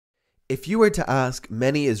If you were to ask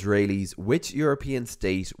many Israelis which European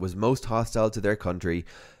state was most hostile to their country,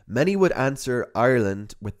 many would answer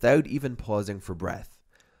Ireland without even pausing for breath.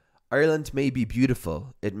 Ireland may be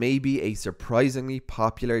beautiful, it may be a surprisingly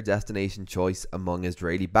popular destination choice among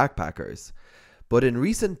Israeli backpackers, but in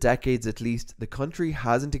recent decades at least, the country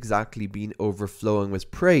hasn't exactly been overflowing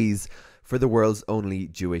with praise for the world's only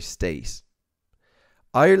Jewish state.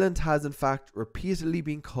 Ireland has in fact repeatedly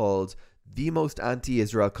been called the most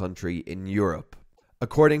anti-Israel country in Europe.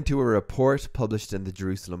 According to a report published in the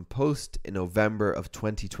Jerusalem Post in November of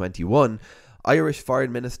 2021, Irish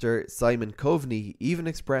Foreign Minister Simon Coveney even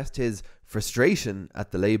expressed his frustration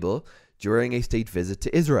at the label during a state visit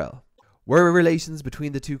to Israel. Were relations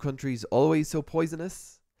between the two countries always so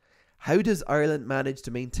poisonous? How does Ireland manage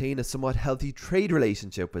to maintain a somewhat healthy trade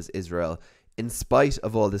relationship with Israel in spite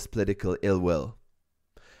of all this political ill will?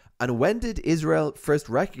 And when did Israel first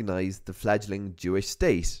recognize the fledgling Jewish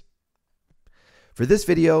state? For this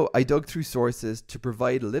video, I dug through sources to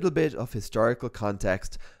provide a little bit of historical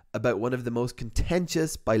context about one of the most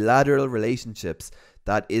contentious bilateral relationships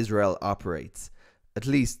that Israel operates, at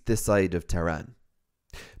least this side of Tehran.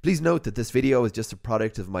 Please note that this video is just a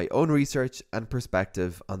product of my own research and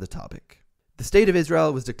perspective on the topic. The State of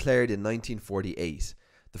Israel was declared in 1948.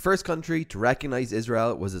 The first country to recognize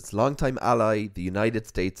Israel was its longtime ally, the United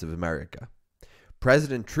States of America.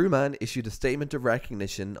 President Truman issued a statement of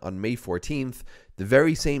recognition on May 14th, the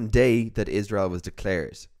very same day that Israel was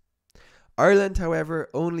declared. Ireland, however,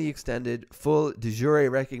 only extended full de jure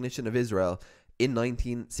recognition of Israel in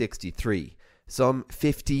 1963, some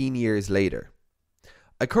 15 years later.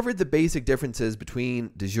 I covered the basic differences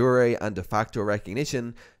between de jure and de facto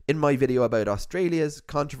recognition in my video about Australia's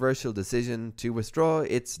controversial decision to withdraw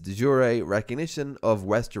its de jure recognition of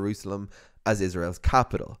West Jerusalem as Israel's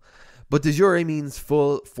capital. But de jure means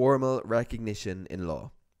full formal recognition in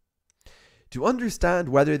law. To understand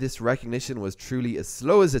whether this recognition was truly as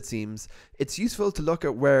slow as it seems, it's useful to look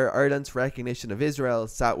at where Ireland's recognition of Israel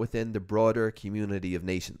sat within the broader community of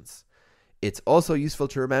nations. It's also useful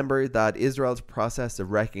to remember that Israel's process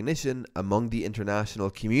of recognition among the international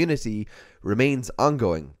community remains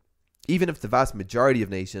ongoing, even if the vast majority of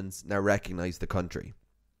nations now recognize the country.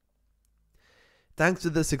 Thanks to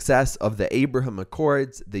the success of the Abraham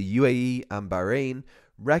Accords, the UAE and Bahrain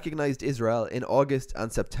recognized Israel in August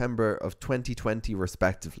and September of 2020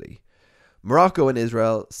 respectively. Morocco and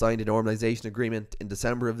Israel signed a normalization agreement in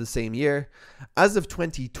December of the same year. As of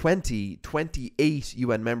 2020, 28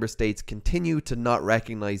 UN member states continue to not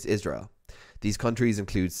recognize Israel. These countries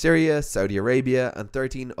include Syria, Saudi Arabia, and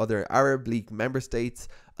 13 other Arab League member states,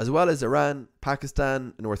 as well as Iran,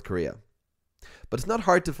 Pakistan, and North Korea. But it's not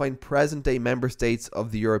hard to find present-day member states of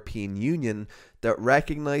the European Union that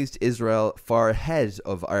recognized Israel far ahead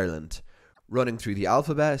of Ireland. Running through the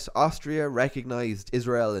alphabet, Austria recognized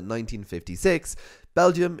Israel in 1956,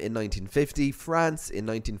 Belgium in 1950, France in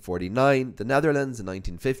 1949, the Netherlands in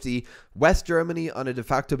 1950, West Germany on a de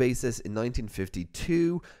facto basis in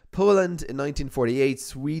 1952, Poland in 1948,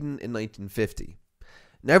 Sweden in 1950.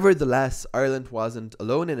 Nevertheless, Ireland wasn't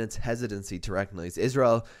alone in its hesitancy to recognize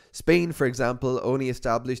Israel. Spain, for example, only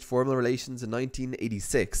established formal relations in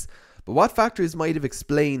 1986. But what factors might have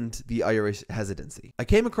explained the Irish hesitancy? I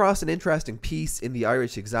came across an interesting piece in the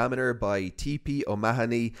Irish Examiner by T.P.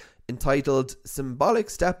 O'Mahony entitled "Symbolic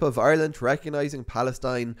Step of Ireland Recognising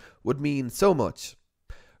Palestine Would Mean So Much."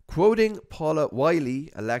 Quoting Paula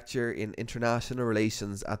Wiley, a lecturer in international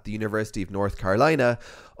relations at the University of North Carolina,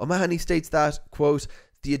 O'Mahony states that, quote,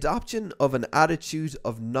 "The adoption of an attitude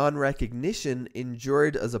of non-recognition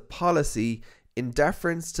endured as a policy in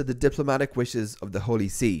deference to the diplomatic wishes of the Holy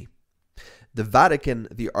See. The Vatican,"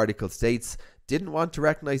 the article states, "didn't want to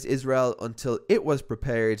recognize Israel until it was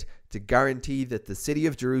prepared to guarantee that the city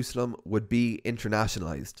of Jerusalem would be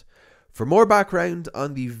internationalized." For more background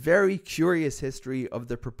on the very curious history of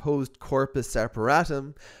the proposed Corpus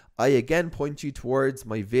Separatum, I again point you towards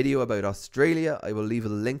my video about Australia. I will leave a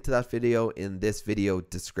link to that video in this video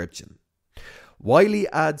description. Wiley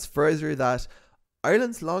adds further that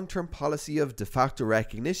Ireland's long-term policy of de facto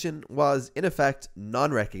recognition was, in effect,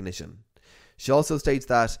 non-recognition. She also states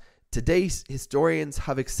that, to date, historians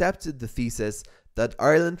have accepted the thesis that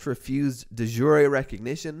Ireland refused de jure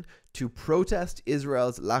recognition to protest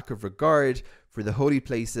Israel's lack of regard for the holy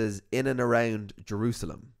places in and around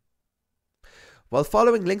Jerusalem. While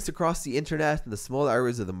following links across the internet in the small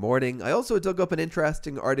hours of the morning, I also dug up an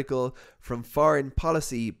interesting article from Foreign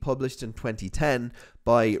Policy published in 2010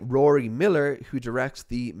 by Rory Miller, who directs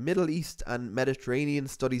the Middle East and Mediterranean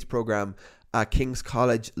Studies program at King's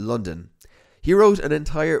College London. He wrote an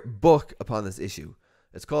entire book upon this issue.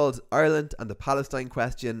 It's called Ireland and the Palestine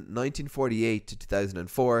Question 1948 to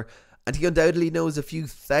 2004, and he undoubtedly knows a few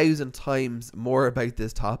thousand times more about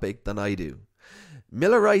this topic than I do.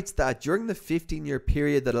 Miller writes that during the 15-year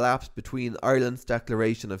period that elapsed between Ireland's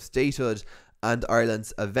declaration of statehood and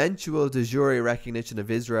Ireland's eventual de jure recognition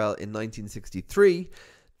of Israel in 1963,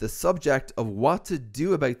 the subject of what to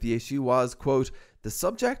do about the issue was, quote, the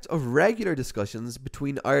subject of regular discussions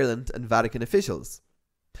between Ireland and Vatican officials.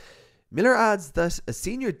 Miller adds that a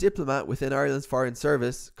senior diplomat within Ireland's Foreign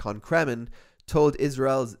Service, Con Cremin, told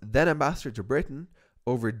Israel's then ambassador to Britain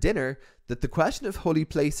over dinner that the question of holy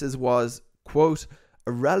places was, quote,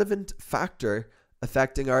 a relevant factor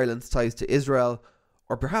affecting Ireland's ties to Israel,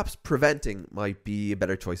 or perhaps preventing might be a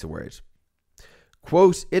better choice of word.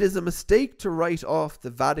 Quote, it is a mistake to write off the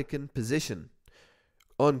Vatican position,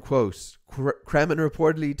 unquote. Cremin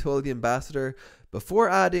reportedly told the ambassador before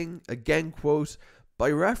adding, again quote, by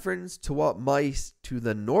reference to what might, to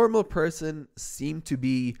the normal person, seem to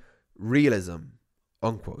be realism,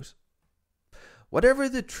 unquote. Whatever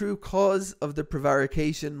the true cause of the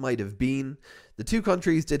prevarication might have been, the two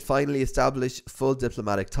countries did finally establish full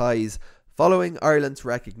diplomatic ties following Ireland's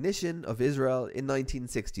recognition of Israel in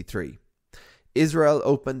 1963. Israel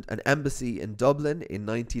opened an embassy in Dublin in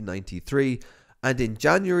 1993, and in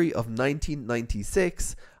January of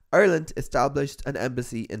 1996, Ireland established an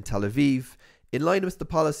embassy in Tel Aviv, in line with the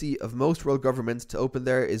policy of most world governments to open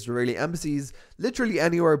their Israeli embassies literally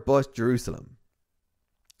anywhere but Jerusalem.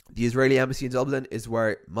 The Israeli embassy in Dublin is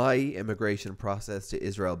where my immigration process to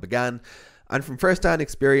Israel began, and from first-hand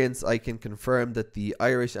experience I can confirm that the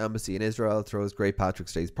Irish embassy in Israel throws Great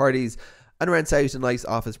Patrick's Day parties and rents out a nice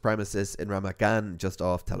office premises in Ramat Gan just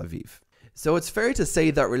off Tel Aviv. So it's fair to say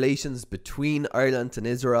that relations between Ireland and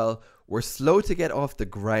Israel were slow to get off the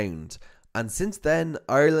ground, and since then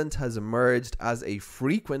Ireland has emerged as a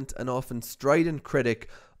frequent and often strident critic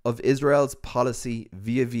of Israel's policy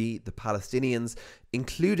vis-a-vis the Palestinians,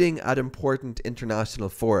 including at important international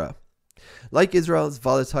fora. Like Israel's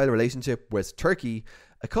volatile relationship with Turkey,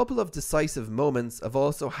 a couple of decisive moments have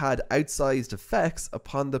also had outsized effects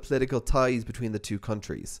upon the political ties between the two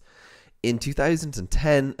countries. In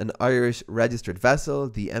 2010, an Irish registered vessel,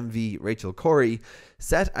 the MV Rachel Corrie,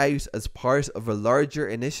 set out as part of a larger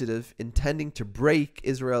initiative intending to break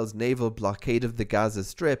Israel's naval blockade of the Gaza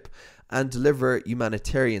Strip and deliver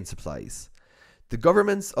humanitarian supplies. The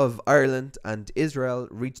governments of Ireland and Israel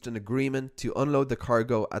reached an agreement to unload the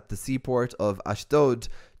cargo at the seaport of Ashdod,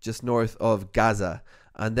 just north of Gaza,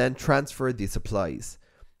 and then transfer the supplies.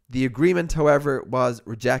 The agreement, however, was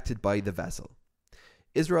rejected by the vessel.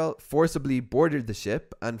 Israel forcibly boarded the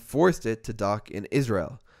ship and forced it to dock in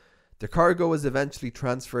Israel. The cargo was eventually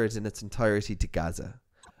transferred in its entirety to Gaza.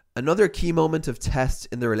 Another key moment of test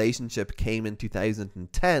in the relationship came in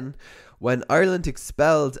 2010 when Ireland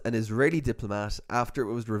expelled an Israeli diplomat after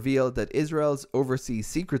it was revealed that Israel's overseas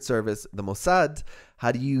secret service, the Mossad,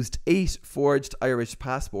 had used 8 forged Irish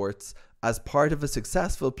passports as part of a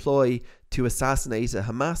successful ploy to assassinate a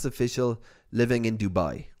Hamas official living in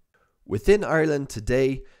Dubai. Within Ireland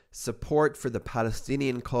today, support for the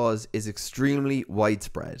Palestinian cause is extremely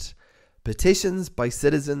widespread. Petitions by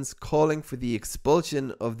citizens calling for the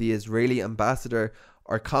expulsion of the Israeli ambassador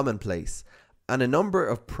are commonplace, and a number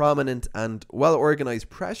of prominent and well-organised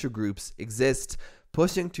pressure groups exist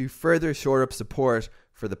pushing to further shore up support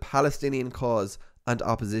for the Palestinian cause and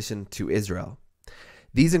opposition to Israel.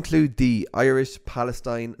 These include the Irish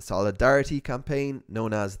Palestine Solidarity Campaign,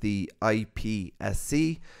 known as the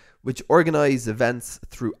IPSC, which organise events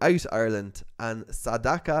throughout Ireland, and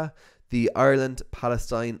Sadaka, the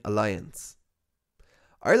Ireland-Palestine Alliance.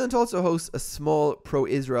 Ireland also hosts a small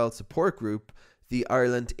pro-Israel support group, the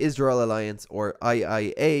Ireland-Israel Alliance, or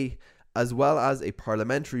IIA, as well as a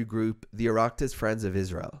parliamentary group, the Oireachtas Friends of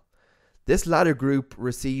Israel. This latter group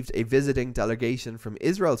received a visiting delegation from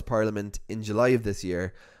Israel's parliament in July of this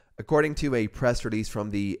year, according to a press release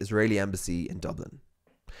from the Israeli embassy in Dublin.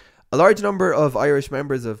 A large number of Irish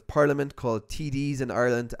members of parliament, called TDs in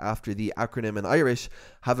Ireland after the acronym in Irish,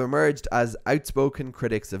 have emerged as outspoken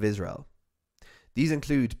critics of Israel. These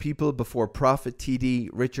include People Before Profit TD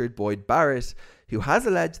Richard Boyd Barrett, who has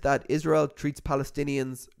alleged that Israel treats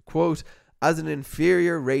Palestinians, quote, as an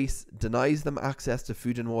inferior race, denies them access to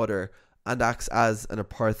food and water, and acts as an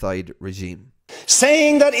apartheid regime.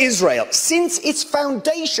 Saying that Israel, since its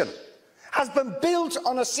foundation, has been built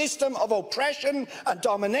on a system of oppression and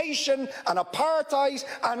domination and apartheid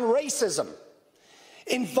and racism,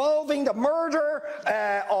 involving the murder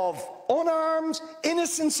of unarmed,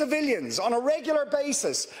 innocent civilians on a regular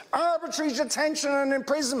basis, arbitrary detention and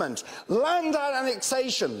imprisonment, land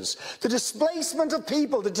annexations, the displacement of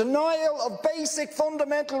people, the denial of basic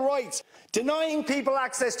fundamental rights, denying people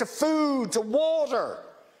access to food, to water,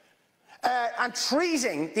 and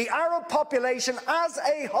treating the Arab population as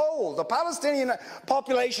a whole, the Palestinian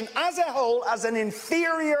population as a whole, as an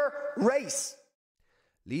inferior race.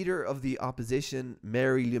 Leader of the opposition,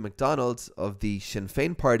 Mary Lou MacDonald of the Sinn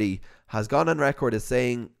Féin party, has gone on record as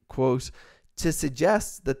saying, quote, "To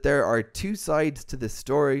suggest that there are two sides to this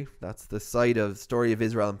story," that's the story of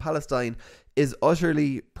Israel and Palestine, "is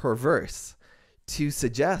utterly perverse. To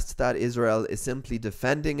suggest that Israel is simply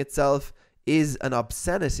defending itself is an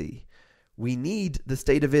obscenity. We need the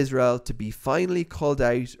state of Israel to be finally called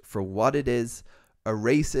out for what it is, a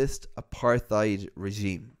racist apartheid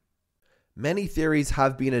regime." Many theories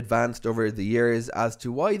have been advanced over the years as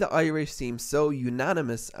to why the Irish seem so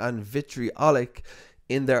unanimous and vitriolic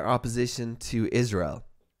in their opposition to Israel.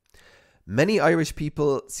 Many Irish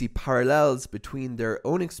people see parallels between their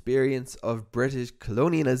own experience of British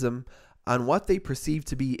colonialism and what they perceive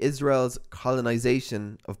to be Israel's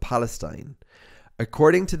colonization of Palestine.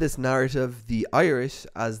 According to this narrative, the Irish,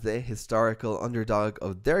 as the historical underdog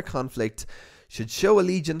of their conflict, should show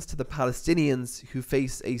allegiance to the Palestinians, who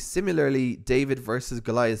face a similarly David versus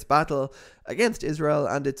Goliath battle against Israel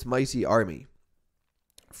and its mighty army.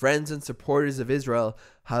 Friends and supporters of Israel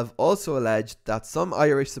have also alleged that some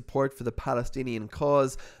Irish support for the Palestinian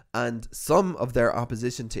cause and some of their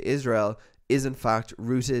opposition to Israel is in fact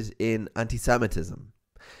rooted in anti-Semitism.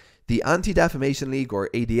 The Anti-Defamation League, or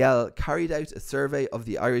ADL, carried out a survey of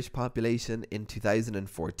the Irish population in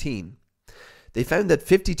 2014. They found that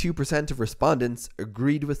 52% of respondents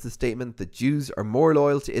agreed with the statement that Jews are more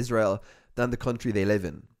loyal to Israel than the country they live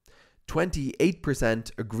in.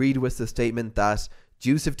 28% agreed with the statement that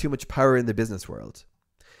Jews have too much power in the business world.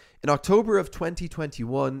 In October of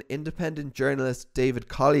 2021, independent journalist David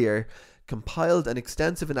Collier compiled an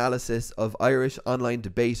extensive analysis of Irish online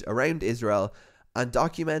debate around Israel and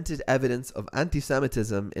documented evidence of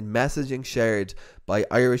anti-Semitism in messaging shared by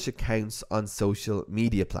Irish accounts on social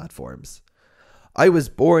media platforms. I was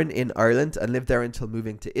born in Ireland and lived there until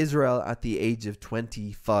moving to Israel at the age of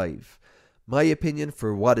 25. My opinion,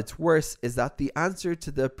 for what it's worth, is that the answer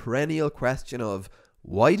to the perennial question of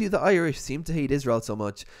why do the Irish seem to hate Israel so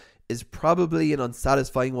much is probably an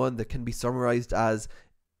unsatisfying one that can be summarized as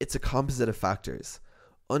it's a composite of factors.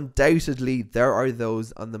 Undoubtedly, there are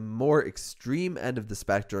those on the more extreme end of the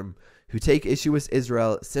spectrum who take issue with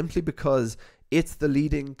Israel simply because it's the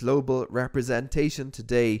leading global representation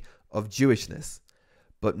today of Jewishness.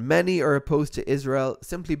 But many are opposed to Israel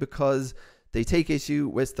simply because they take issue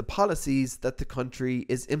with the policies that the country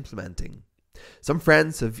is implementing. Some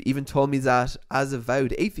friends have even told me that, as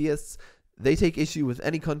avowed atheists, they take issue with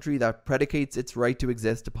any country that predicates its right to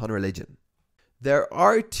exist upon religion. There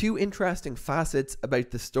are two interesting facets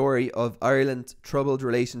about the story of Ireland's troubled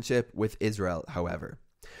relationship with Israel, however.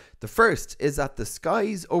 The first is that the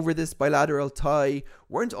skies over this bilateral tie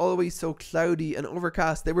weren't always so cloudy and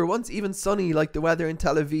overcast. They were once even sunny like the weather in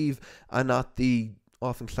Tel Aviv and not the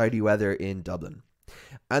often cloudy weather in Dublin.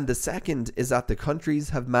 And the second is that the countries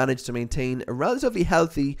have managed to maintain a relatively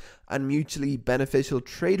healthy and mutually beneficial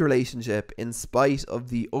trade relationship in spite of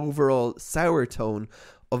the overall sour tone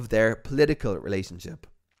of their political relationship.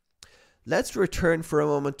 Let's return for a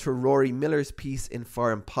moment to Rory Miller's piece in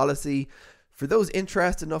Foreign Policy. For those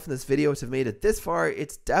interested enough in this video to have made it this far,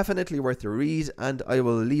 it's definitely worth a read, and I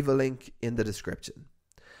will leave a link in the description.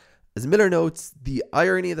 As Miller notes, the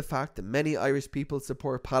irony of the fact that many Irish people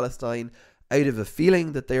support Palestine out of a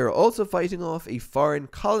feeling that they are also fighting off a foreign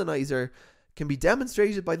colonizer can be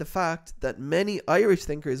demonstrated by the fact that many Irish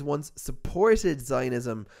thinkers once supported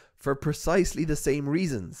Zionism for precisely the same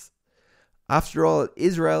reasons. After all,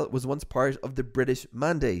 Israel was once part of the British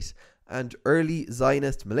Mandate, and early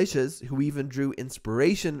Zionist militias, who even drew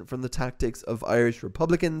inspiration from the tactics of Irish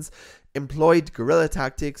Republicans, employed guerrilla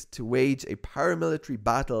tactics to wage a paramilitary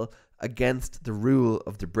battle against the rule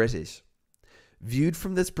of the British. Viewed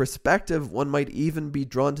from this perspective, one might even be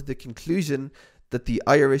drawn to the conclusion that the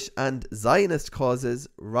Irish and Zionist causes,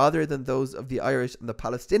 rather than those of the Irish and the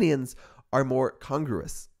Palestinians, are more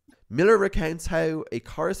congruous. Miller recounts how a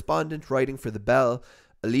correspondent writing for The Bell,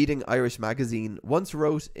 a leading Irish magazine, once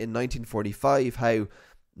wrote in 1945 how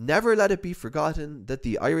 "Never let it be forgotten that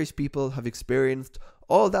the Irish people have experienced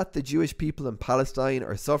all that the Jewish people in Palestine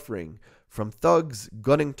are suffering, from thugs,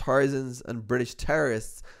 gunning Tarzans and British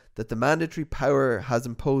terrorists that the mandatory power has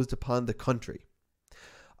imposed upon the country."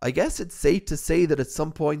 I guess it's safe to say that at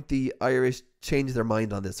some point the Irish change their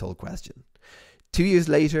mind on this whole question. 2 years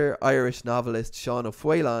later, Irish novelist Sean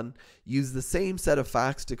O'Foylan used the same set of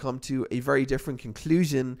facts to come to a very different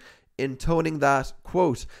conclusion, intoning that,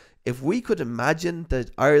 quote, "If we could imagine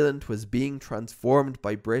that Ireland was being transformed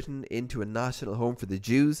by Britain into a national home for the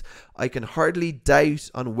Jews, I can hardly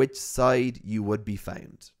doubt on which side you would be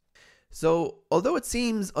found." So, although it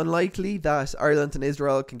seems unlikely that Ireland and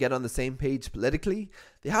Israel can get on the same page politically,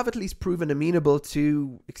 they have at least proven amenable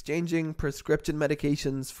to exchanging prescription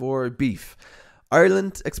medications for beef.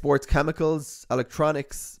 Ireland exports chemicals,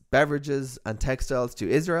 electronics, beverages and textiles to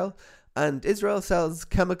Israel, and Israel sells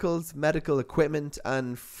chemicals, medical equipment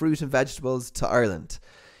and fruit and vegetables to Ireland.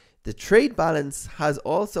 The trade balance has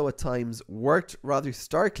also at times worked rather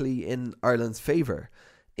starkly in Ireland's favour.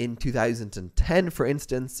 In 2010, for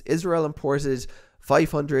instance, Israel imported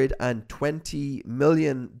 $520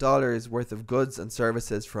 million worth of goods and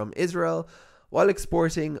services from Israel, while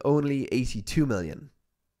exporting only $82 million.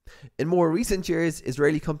 In more recent years,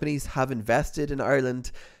 Israeli companies have invested in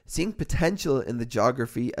Ireland, seeing potential in the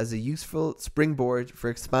geography as a useful springboard for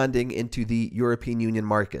expanding into the European Union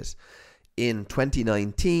market. In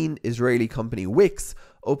 2019, Israeli company Wix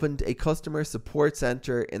opened a customer support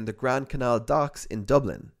centre in the Grand Canal docks in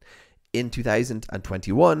Dublin. In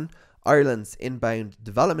 2021, Ireland's inbound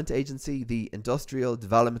development agency, the Industrial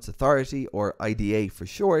Development Authority, or IDA for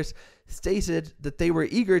short, stated that they were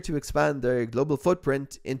eager to expand their global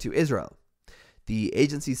footprint into Israel. The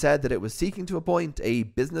agency said that it was seeking to appoint a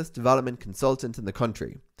business development consultant in the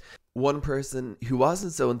country. One person who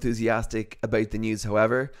wasn't so enthusiastic about the news,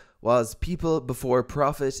 however, was People Before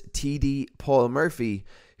Profit TD Paul Murphy,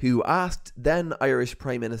 who asked then Irish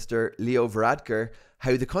Prime Minister Leo Varadkar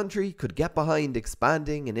how the country could get behind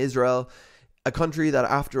expanding in Israel, a country that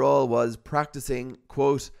after all was practicing,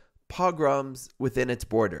 quote, pogroms within its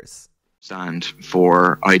borders. Stand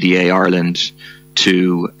for IDA Ireland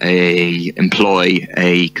to employ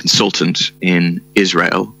a consultant in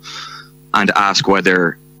Israel and ask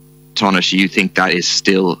whether, Tánaiste, you think that is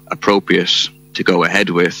still appropriate to go ahead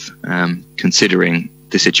with, considering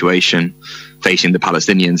the situation facing the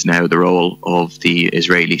Palestinians now, the role of the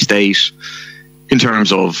Israeli state in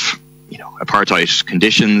terms of, apartheid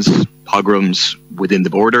conditions, pogroms within the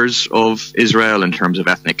borders of Israel in terms of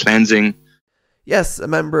ethnic cleansing. Yes, a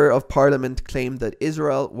member of parliament claimed that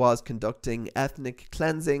Israel was conducting ethnic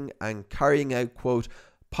cleansing and carrying out, quote,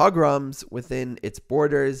 pogroms within its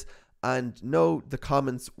borders, and no, the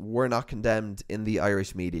comments were not condemned in the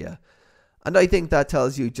Irish media. And I think that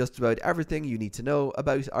tells you just about everything you need to know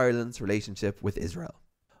about Ireland's relationship with Israel.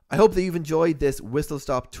 I hope that you've enjoyed this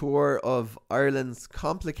whistle-stop tour of Ireland's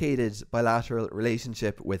complicated bilateral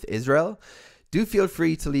relationship with Israel. Do feel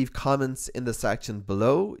free to leave comments in the section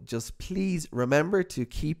below. Just please remember to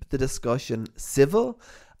keep the discussion civil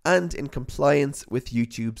and in compliance with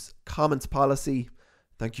YouTube's comments policy.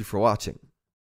 Thank you for watching.